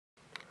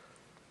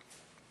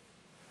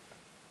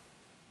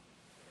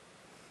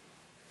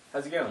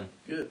How's it going?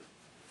 Good.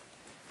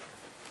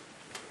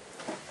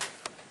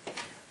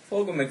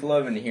 Folga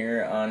McLovin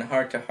here on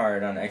Heart to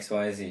Heart on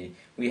XYZ.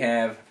 We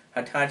have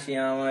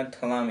Hitachiyama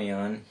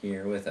Talamion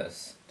here with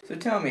us. So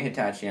tell me,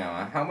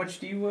 Hitachiyama, how much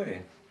do you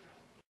weigh?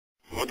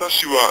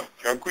 私は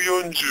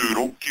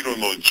146キロ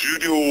の重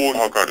量を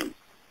測る。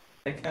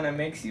 That kind of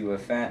makes you a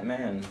fat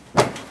man.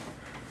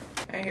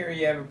 I hear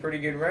you have a pretty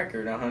good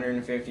record,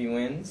 150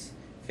 wins,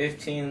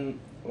 15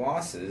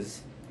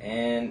 losses,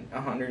 and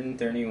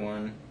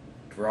 131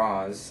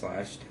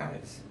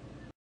 draws/ties.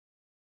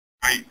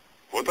 はい。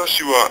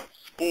私は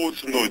スポー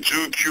ツの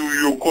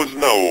19横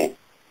綱を、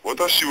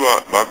私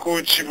は幕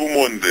内部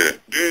門で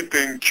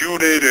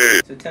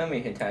 0.900。 So tell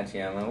me,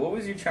 Hitachiyama, what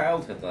was your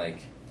childhood like?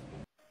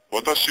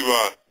 私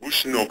は武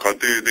士の家庭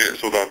で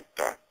育っ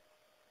た。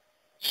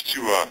父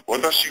は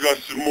私が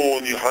相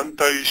撲に反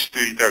対し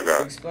ていた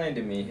が、 Explain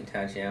to me,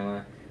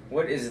 Hitachiyama,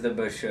 what is the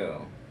basho?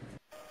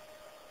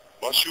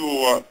 場所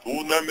はト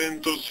ーナメ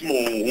ント相撲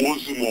大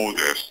相撲で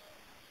す。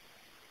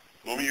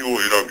のみを選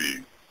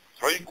び、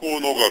最高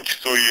のが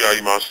競い合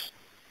います。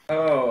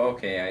 Oh,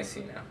 okay, I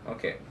see now.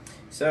 Okay,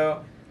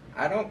 so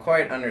I don't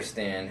quite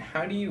understand.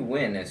 How do you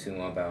win a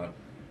sumo bout?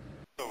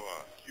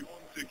 は基本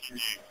的に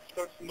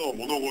2つの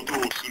物事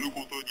をする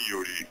ことに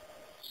より、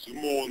相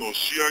撲の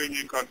試合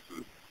に勝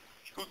つ。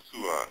一つ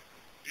は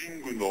リ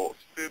ングの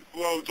ステッ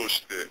プアウトし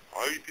て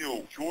相手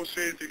を強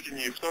制的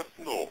に2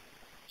つの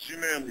地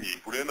面に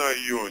触れな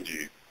いように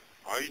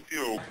相手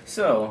を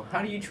So,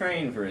 how do you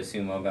train for a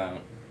sumo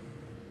bout?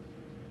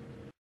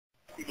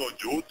 の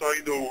状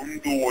態の運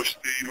動をし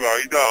ている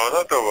間、あ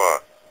なた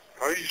は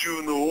体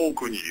重の多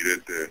くに入れ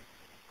て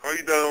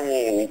階段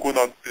を行っ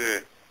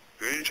て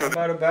電 How 車で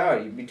about a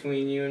bout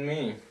between you and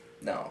me?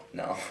 No,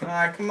 no,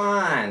 Ah, come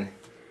on.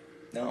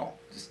 no,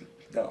 just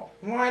no.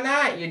 Why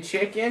not, you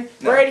chicken?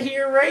 No. Right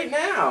here, right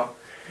now.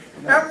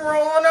 I'm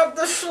rolling up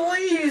the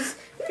sleeves.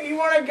 You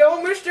want to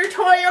go, Mr.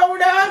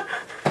 Toyota?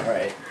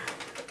 Alright.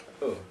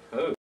 Oh,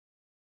 oh.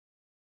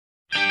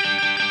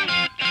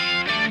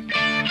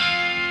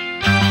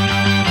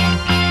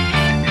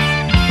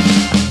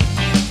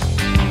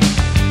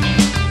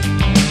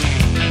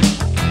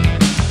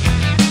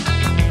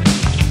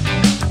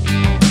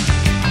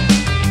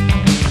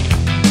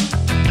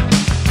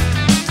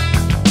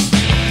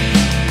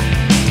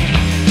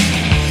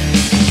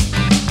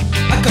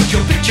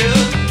 Your picture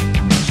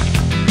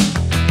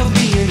of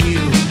me and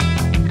you.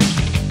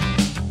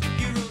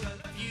 You wrote I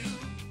love you.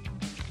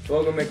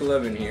 Folga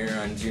McLovin here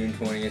on June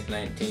 20th,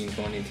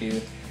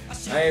 1922.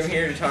 I am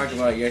here to talk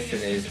about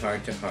yesterday's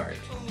Heart to Heart.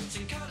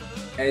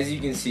 As you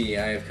can see,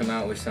 I have come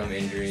out with some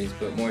injuries,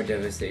 but more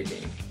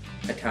devastating.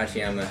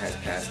 Hitachiyama has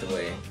passed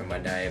away from a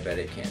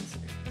diabetic cancer.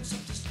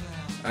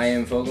 I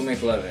am Folga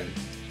McLovin,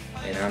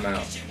 and I'm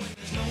out.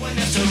 No one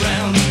else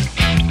around.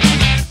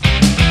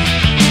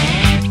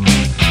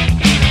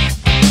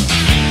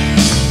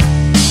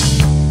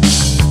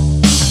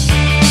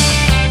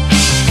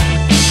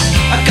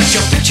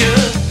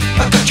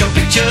 I got your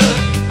picture.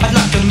 I'd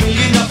like a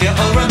million of you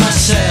all around my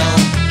cell.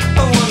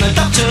 I want a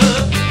doctor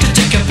to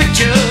take a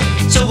picture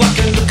so I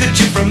can look at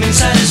you from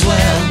inside as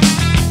well.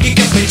 You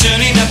got me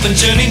turning up and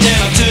turning down,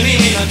 I'm turning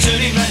in, I'm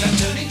turning right, I'm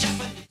turning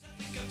Japanese.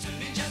 I'm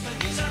turning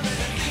Japanese, I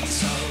really think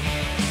so.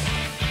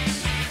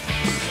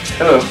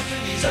 Hello.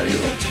 How are you?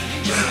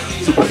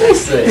 What did I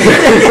say?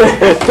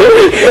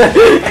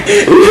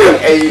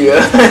 Hey,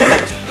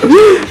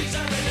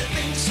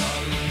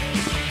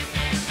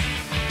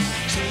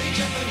 Turning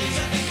Japanese,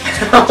 I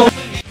think so.